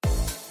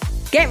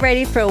Get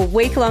ready for a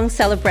week-long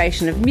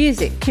celebration of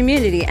music,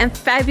 community and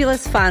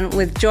fabulous fun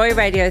with Joy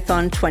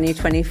Radiothon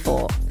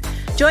 2024.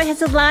 Joy has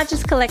the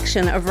largest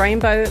collection of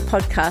rainbow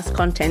podcast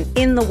content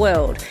in the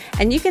world,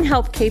 and you can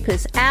help keep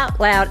us out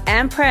loud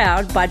and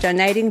proud by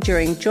donating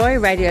during Joy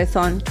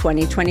Radiothon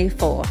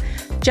 2024.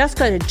 Just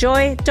go to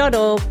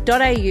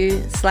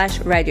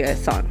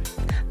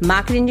joy.org.au/radiothon.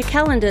 Mark it in your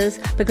calendars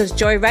because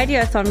Joy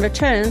Radiothon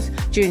returns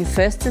June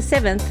 1st to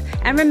 7th,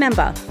 and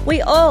remember,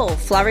 we all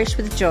flourish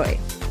with joy.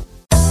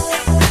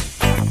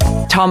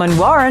 Tom and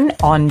Warren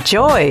on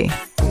Joy.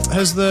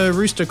 Has the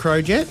rooster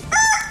crowed yet?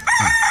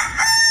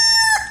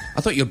 I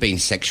thought you were being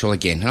sexual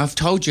again, and I've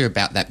told you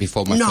about that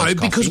before. No,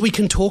 because we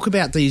can talk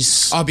about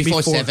these. Oh,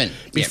 before 7.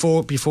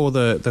 Before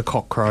the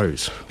cock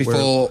crows.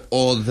 Before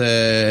all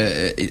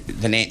the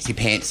Nancy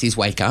Pantsies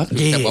wake up.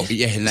 Yeah.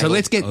 So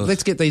let's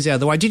get these out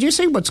of the way. Did you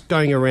see what's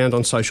going around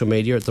on social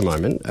media at the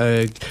moment?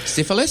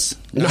 Syphilis?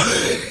 No.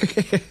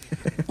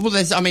 Well,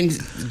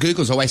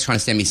 Google's always trying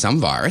to send me some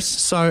virus.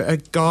 So a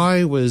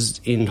guy was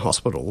in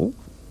hospital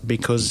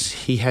because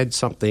he had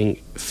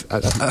something. I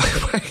don't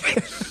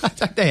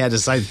know how to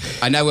say.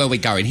 I know where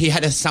we're going. He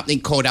had something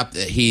caught up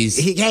his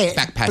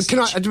back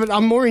passage. But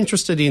I'm more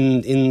interested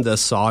in the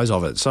size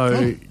of it.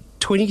 So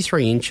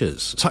 23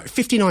 inches. So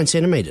 59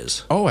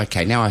 centimetres. Oh,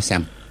 okay. Now I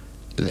sound...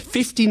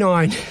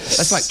 59.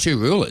 That's like 2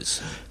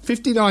 rulers.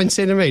 59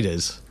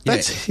 centimetres.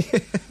 That's...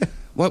 Yeah.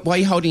 Why are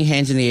you holding your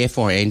hands in the air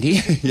for,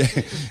 Andy?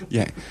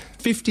 Yeah.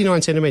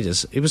 59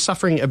 centimetres. He was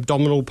suffering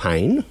abdominal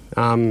pain.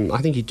 I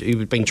think he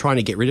had been trying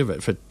to get rid of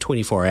it for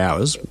 24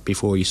 hours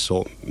before he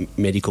sought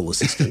medical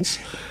assistance.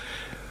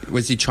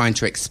 Was he trying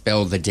to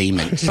expel the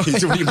demon? He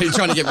was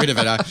trying to get rid of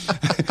it.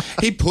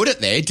 He put it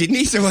there, didn't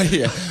he? So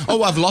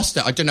I've lost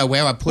it. I don't know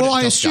where I put it. Well,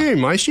 I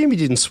assume he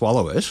didn't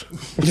swallow it.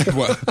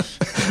 Well,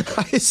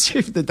 I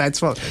assume that's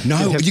what.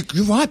 No,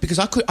 you're right, because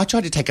I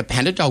tried to take a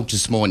Panadol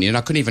this morning and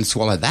I couldn't even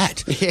swallow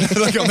that. Yeah.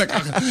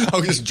 I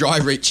was just dry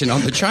reaching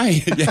on the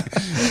train. Yeah.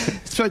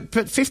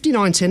 But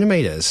 59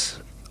 centimetres.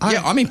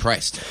 Yeah, I'm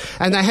impressed.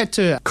 And they had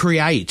to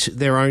create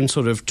their own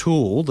sort of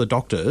tool, the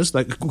doctors.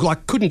 They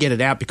couldn't get it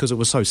out because it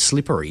was so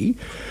slippery.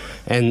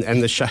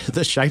 And the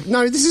shape.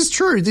 No, this is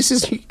true. This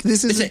is.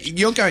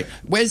 You're going.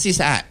 Where's this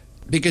at?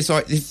 Because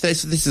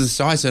this is the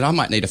size that I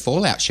might need a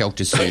fallout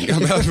shelter soon. If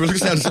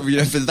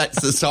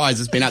that's the size,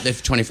 it's been out there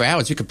for 24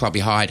 hours. We could probably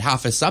hide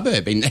half a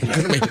suburb in there,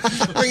 couldn't we?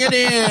 Bring it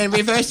in,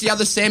 reverse the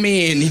other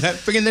semi in,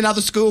 bring in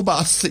another school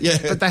bus. Yeah.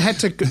 But they had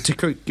to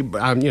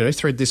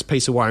thread this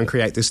piece of wire and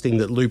create this thing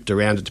that looped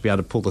around it to be able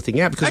to pull the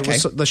thing out because it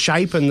was the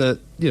shape and the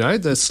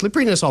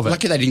slipperiness of it.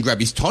 Lucky they didn't grab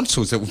his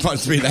tonsils. It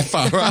must be that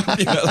far up.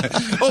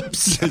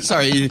 Oops,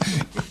 sorry.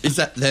 Is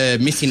that the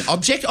missing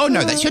object? Oh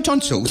no, that's your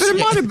tonsils. But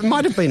it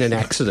might have been an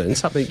accident.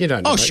 Something you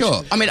don't know. Oh,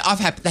 sure. I mean,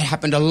 that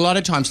happened a lot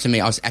of times to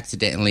me. I was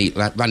accidentally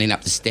running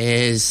up the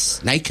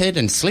stairs naked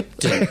and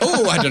slipped. And,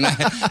 I don't know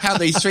how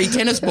these 3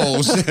 tennis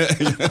balls.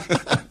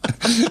 I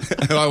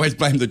always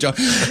blame the dog.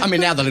 I mean,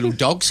 now the little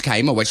dogs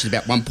came, which is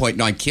about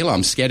 1.9 kilo.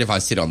 I'm scared if I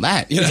sit on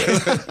that.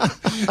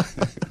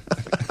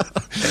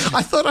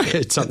 I thought I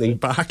heard something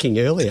barking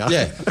earlier.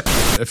 Yeah.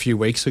 A few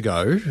weeks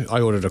ago, I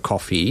ordered a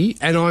coffee,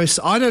 and I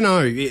don't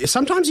know,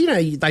 sometimes,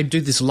 they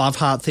do this love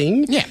heart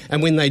thing,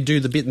 and when they do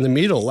the bit in the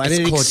middle, and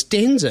it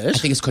extends it. I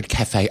think it's called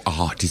cafe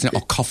art, isn't it?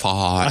 Or coffee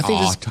art. I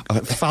think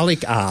it's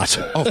phallic art.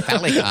 Oh,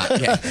 phallic art,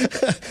 yeah.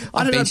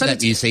 I've been to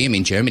that museum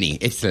in Germany.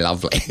 It's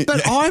lovely.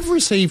 But I've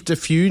received a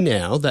few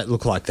now that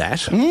look like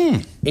that.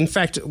 In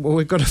fact,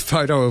 we've got a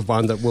photo of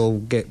one that we'll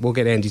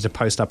get Andy to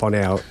post up on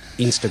our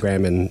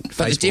Instagram and Facebook.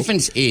 But the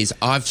difference is,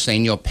 I've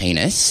seen your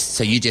penis,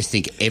 so you just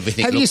think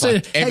everything looks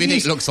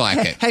like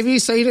it. Have you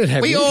seen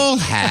it? We all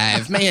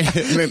have. Me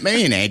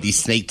and Andy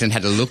sneaked and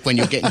had a look when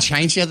you were getting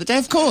changed the other day.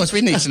 Of course, we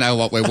need to know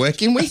what we're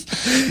working with.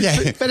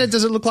 Yeah. But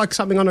does it look like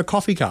something on a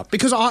coffee cup?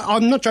 Because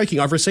I'm not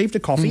joking. I've received a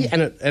coffee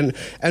and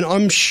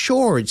I'm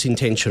sure it's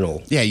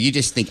intentional. Yeah, you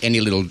just think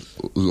any little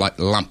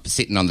lump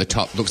sitting on the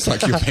top looks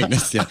like your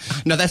penis. Yeah.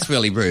 No, that's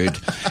really rude.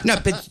 No,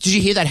 but did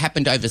you hear that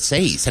happened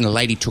overseas and a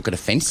lady took it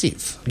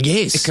offensive?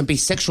 Yes. It can be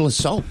sexual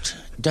assault.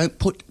 Don't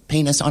put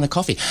penis on a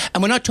coffee.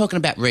 And we're not talking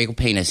about real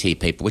penis here,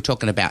 people. We're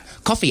talking about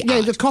coffee art.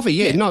 Yeah, the coffee,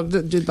 yeah. No,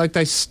 like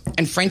they...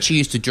 And Frenchie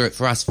used to draw it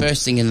for us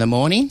first thing in the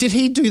morning. Did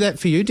he do that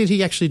for you? Did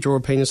he actually draw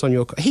a penis on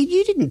your...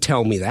 You didn't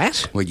tell me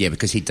that. Well, yeah,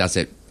 because he does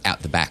it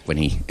out the back when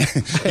he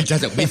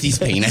does it with his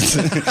penis.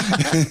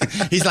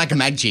 He's like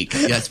magic.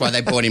 That's why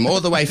they brought him all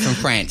the way from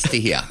France to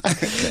here.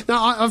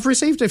 No, I've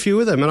received a few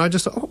of them, and I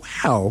just thought,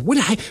 oh, wow.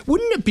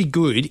 Wouldn't it be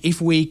good if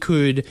we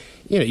could,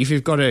 if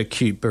you've got a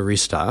cute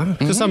barista,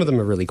 because some of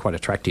them are really quite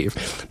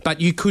attractive,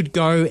 but you could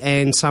go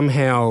and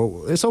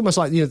somehow, it's almost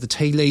like, the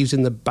tea leaves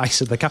in the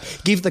base of the cup,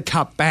 give the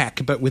cup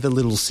back, but with a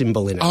little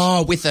symbol in it.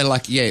 Oh, with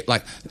like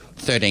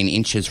 13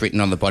 inches written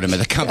on the bottom of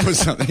the cup or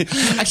something.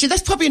 Actually,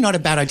 that's probably not a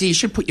bad idea. You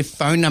should put your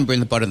phone phone number in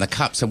the bottom of the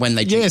cup, so when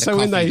they drink the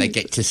coffee, they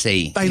get to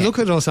see. They look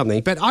at it or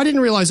something. But I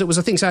didn't realise it was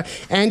a thing. So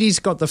Andy's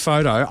got the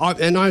photo,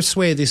 and I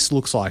swear this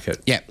looks like it.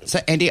 Yeah. So,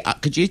 Andy,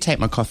 could you take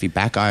my coffee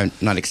back? I'm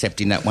not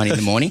accepting that one in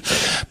the morning.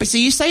 But so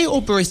you say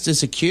all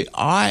baristas are cute.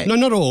 No,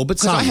 not all, but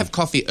some. Because I have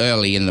coffee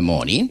early in the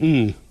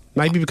morning.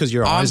 Maybe because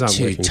your eyes aren't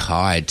working. working. I'm too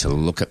tired to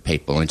look at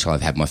people until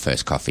I've had my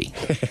first coffee.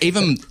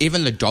 Even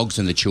the dogs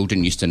and the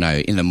children used to know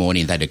in the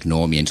morning they'd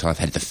ignore me until I've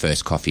had the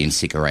first coffee and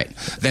cigarette.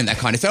 Then they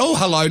kind of say, oh,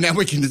 hello, now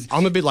we can...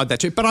 I'm a bit like that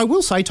too. But I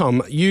will say,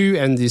 Tom, you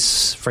and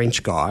this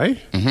French guy...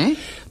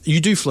 Mm-hmm. You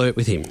do flirt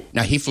with him.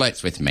 No, he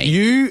flirts with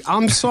me.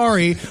 I'm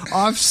sorry.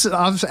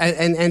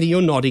 and Andy,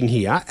 you're nodding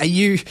here.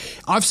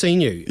 I've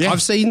seen you. Yeah.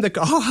 I've seen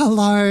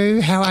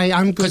hello, how are you?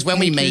 I'm good. Because when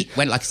we meet,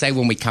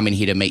 when we come in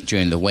here to meet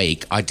during the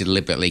week, I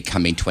deliberately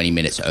come in 20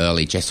 minutes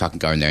early just so I can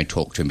go in there and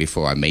talk to him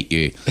before I meet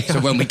you. So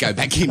when we go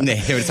back in there,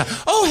 it's like,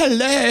 oh,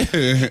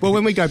 hello. Well,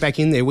 when we go back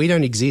in there, we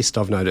don't exist,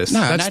 I've noticed.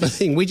 No, that's the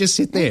thing. We just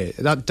sit there,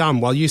 dumb,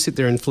 while you sit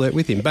there and flirt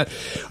with him. But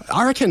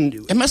I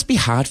reckon... It must be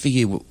hard for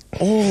you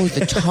all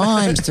the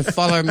times to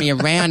follow me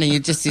around, and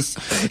you're just this,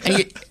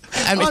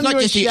 and it's not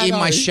just you're in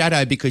my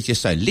shadow because you're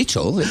so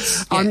little.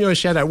 I'm your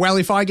shadow. Well,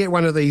 if I get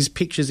one of these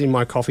pictures in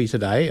my coffee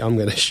today, I'm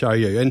going to show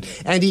you. And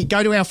Andy,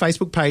 go to our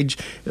Facebook page,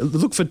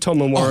 look for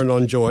Tom and Warren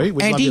on Joy.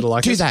 We'd love you to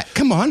like do us. That.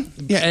 Come on,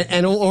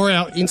 yeah, or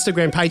our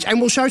Instagram page, and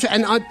we'll show you.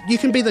 And you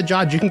can be the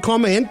judge. You can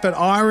comment, but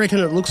I reckon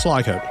it looks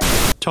like it.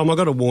 Tom, I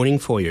got a warning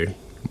for you.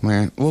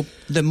 Well,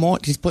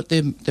 just put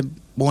the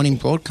warning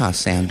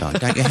broadcast sound on.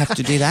 Don't you have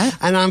to do that?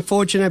 An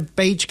unfortunate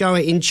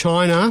beachgoer in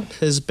China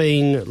has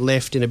been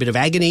left in a bit of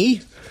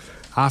agony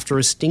after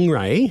a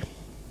stingray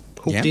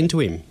hooked into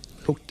him.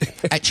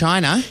 At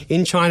China?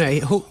 In China. They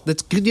got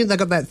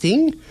that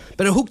thing,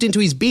 but it hooked into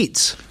his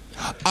bits.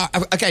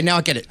 Okay, now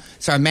I get it.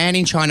 So a man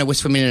in China was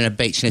swimming in a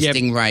beach and a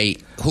stingray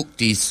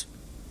hooked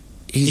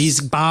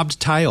his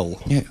barbed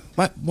tail. Yeah.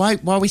 Why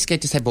are we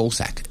scared to say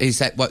ballsack? Is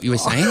that what you were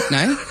saying?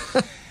 No?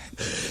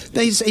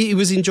 He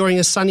was enjoying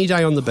a sunny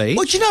day on the beach.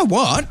 Well, do you know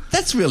what?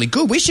 That's really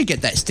good. We should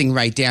get that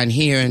stingray down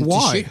here. And why?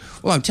 To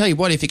shoot. Well, I'll tell you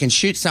what, if you can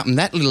shoot something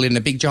that little in a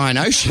big giant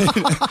ocean,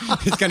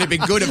 it's going to be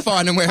good at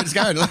finding where it's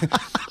going.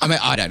 I mean,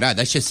 I don't know.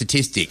 That's just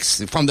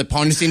statistics from the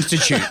Ponds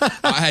Institute.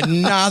 I had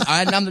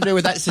nothing to do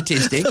with that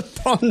statistic. The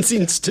Ponds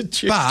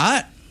Institute.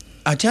 But...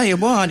 I tell you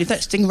what, if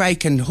that stingray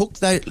can hook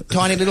that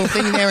tiny little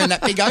thing there in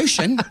that big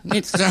ocean,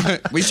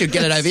 we should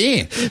get it over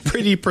here.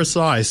 Pretty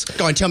precise.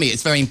 Go on, tell me,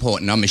 it's very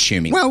important, I'm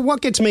assuming. Well,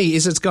 what gets me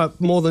is it's got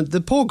more than...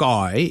 The poor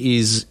guy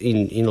is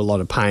in a lot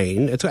of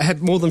pain. It's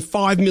had more than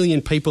 5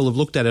 million people have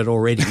looked at it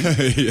already.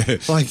 Yeah.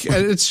 Like,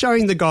 it's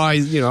showing the guy,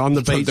 on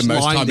the beach the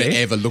most lying time there.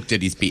 they ever looked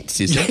at his bits,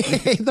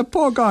 isn't it? The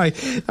poor guy,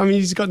 I mean,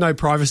 he's got no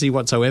privacy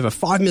whatsoever.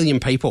 5 million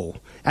people.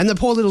 And the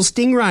poor little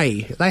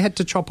stingray, they had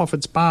to chop off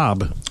its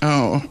barb.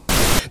 Oh.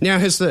 Now,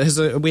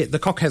 the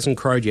cock hasn't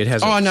crowed yet,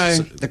 has it? Oh, no,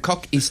 the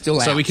cock is still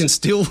out. So we can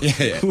still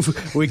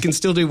we can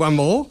still do one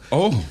more?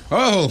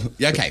 Oh,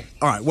 okay.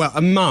 All right, well,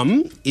 a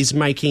mum is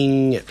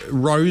making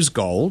rose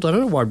gold. I don't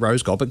know why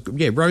rose gold, but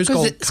rose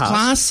gold it's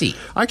classy.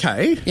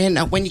 Okay. Yeah,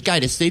 no, when you go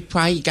to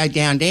Supra, you go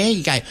down there,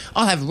 you go,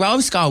 I'll have a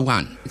rose gold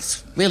one.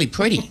 It's really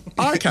pretty.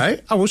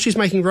 Okay. Oh, well, she's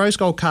making rose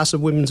gold casts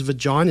of women's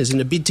vaginas in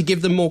a bid to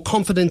give them more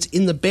confidence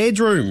in the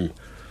bedroom.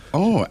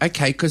 Oh,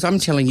 okay, because I'm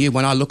telling you,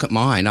 when I look at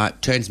mine, it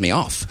turns me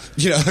off.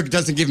 It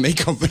doesn't give me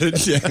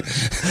confidence. Yeah.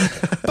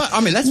 But, I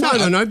mean, that's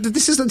No.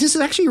 This is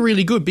actually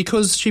really good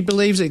because she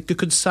believes it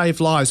could save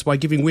lives by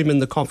giving women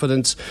the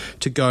confidence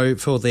to go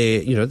for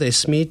their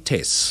smear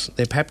tests,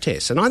 their pap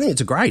tests. And I think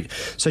it's great.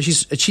 So she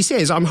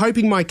says, I'm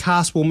hoping my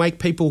cast will make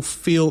people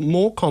feel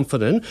more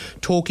confident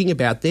talking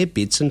about their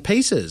bits and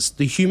pieces.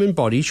 The human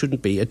body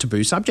shouldn't be a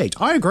taboo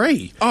subject. I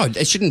agree. Oh,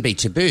 it shouldn't be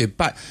taboo,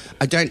 but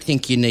I don't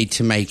think you need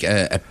to make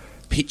a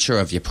picture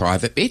of your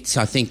private bits.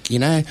 I think,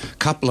 a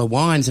couple of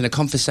wines and a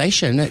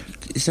conversation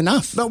is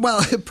enough.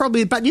 Well,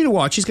 probably, but you know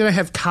what? She's going to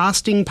have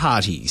casting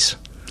parties.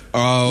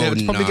 Oh, now,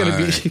 it's probably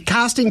going to be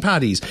casting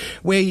parties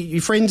where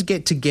your friends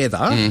get together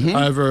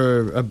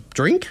over a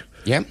drink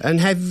and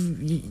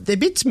have their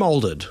bits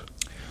moulded.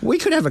 We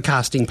could have a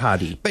casting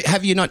party. But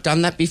have you not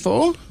done that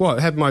before? What,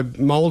 have my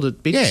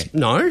moulded bits? Yeah.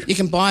 No. You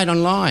can buy it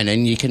online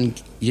and you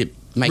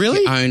make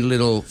your own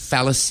little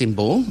phallus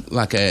symbol,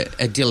 like a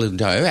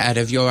dildo, out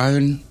of your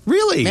own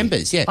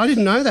members. Yeah, I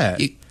didn't know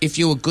that. If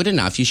you were good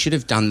enough, you should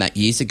have done that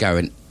years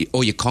ago,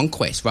 or your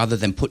conquest, rather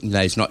than putting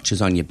those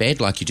notches on your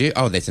bed like you do.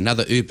 Oh, there's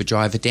another Uber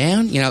driver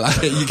down. You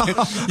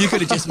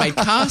could have just made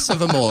casts of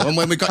them all. And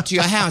when we got to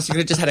your house, you could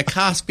have just had a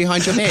cask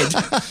behind your bed.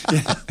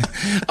 Yeah.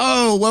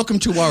 Oh, welcome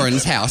to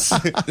Warren's house.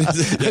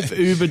 Of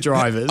Uber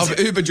drivers. Of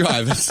Uber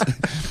drivers.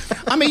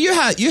 I mean, you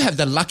have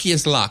the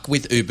luckiest luck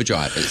with Uber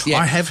drivers. Yeah.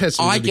 I have had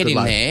some really good good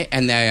luck. there,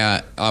 and they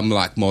are. I'm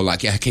more like,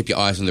 keep your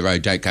eyes on the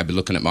road. Don't go be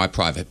looking at my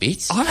private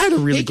bits. I've had a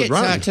really good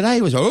run.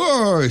 Today was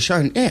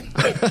shown. Yeah,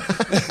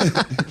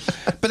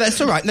 but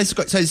that's all right.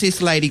 So is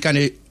this lady going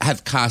to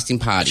have casting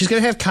parties. She's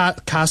going to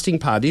have casting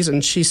parties,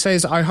 and she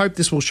says, I hope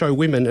this will show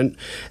women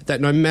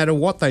that no matter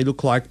what they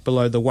look like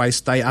below the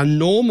waist, they are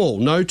normal.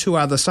 No two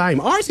are the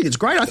same. I think it's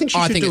great. I think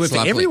she should do it for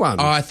lovely. everyone.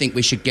 I think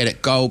we should get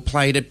it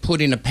gold-plated,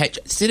 put in a patch,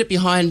 sit it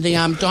behind the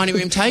dining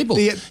room table.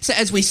 So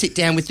as we sit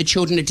down with the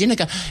children at dinner,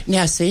 go,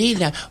 now see,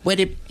 where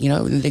did,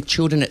 the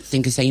children at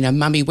think and say,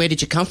 Mummy, where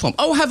did you come from?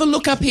 Oh, have a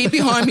look up here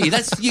behind me.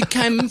 You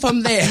came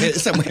from there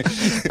somewhere.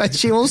 But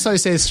she also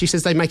says,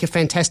 they make a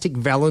fantastic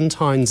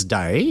Valentine's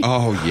Day.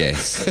 Oh,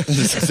 yes.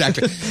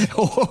 Exactly.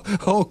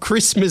 or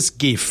Christmas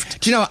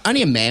gift. Do you know what?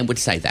 Only a man would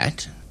say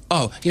that.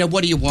 Oh,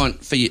 what do you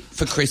want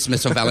for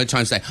Christmas or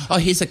Valentine's Day? Oh,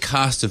 here's a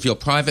cast of your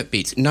private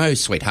bits. No,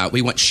 sweetheart,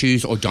 we want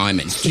shoes or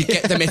diamonds. You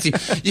get the message?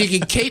 You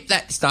can keep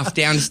that stuff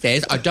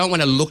downstairs. I don't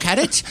want to look at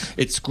it.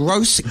 It's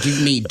gross.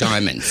 Give me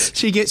diamonds.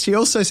 She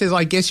also says,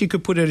 I guess you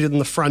could put it in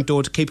the front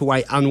door to keep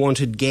away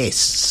unwanted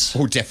guests.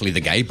 Oh, definitely the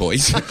gay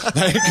boys.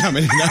 They're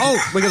coming.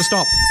 Oh, we're going to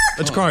stop.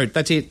 It's crowed.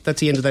 That's it. That's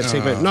the end of that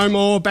segment. No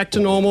more. Back to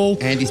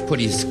normal. Andy's put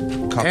his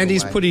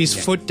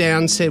foot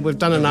down, said we've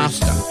done enough.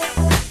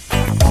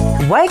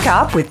 Wake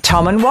up with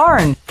Tom and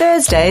Warren,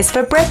 Thursdays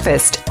for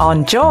breakfast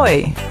on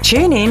Joy.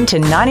 Tune in to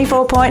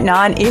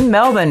 94.9 in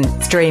Melbourne.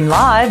 Stream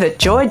live at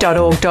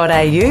joy.org.au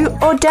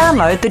or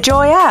download the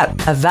Joy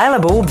app.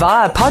 Available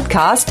via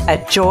podcast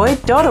at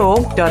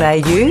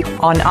joy.org.au,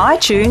 on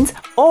iTunes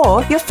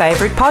or your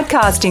favourite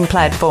podcasting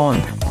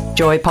platform.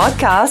 Joy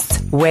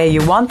Podcasts, where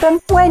you want them,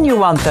 when you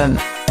want them.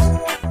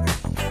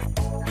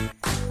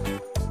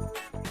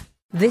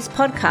 This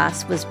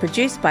podcast was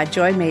produced by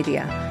Joy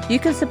Media. You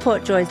can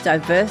support Joy's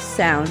diverse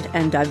sound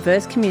and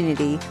diverse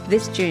community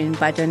this June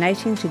by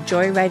donating to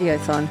Joy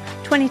Radiothon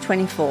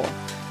 2024.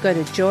 Go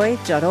to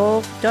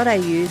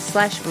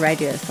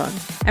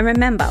joy.org.au/radiothon. And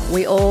remember,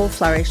 we all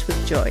flourish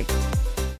with joy.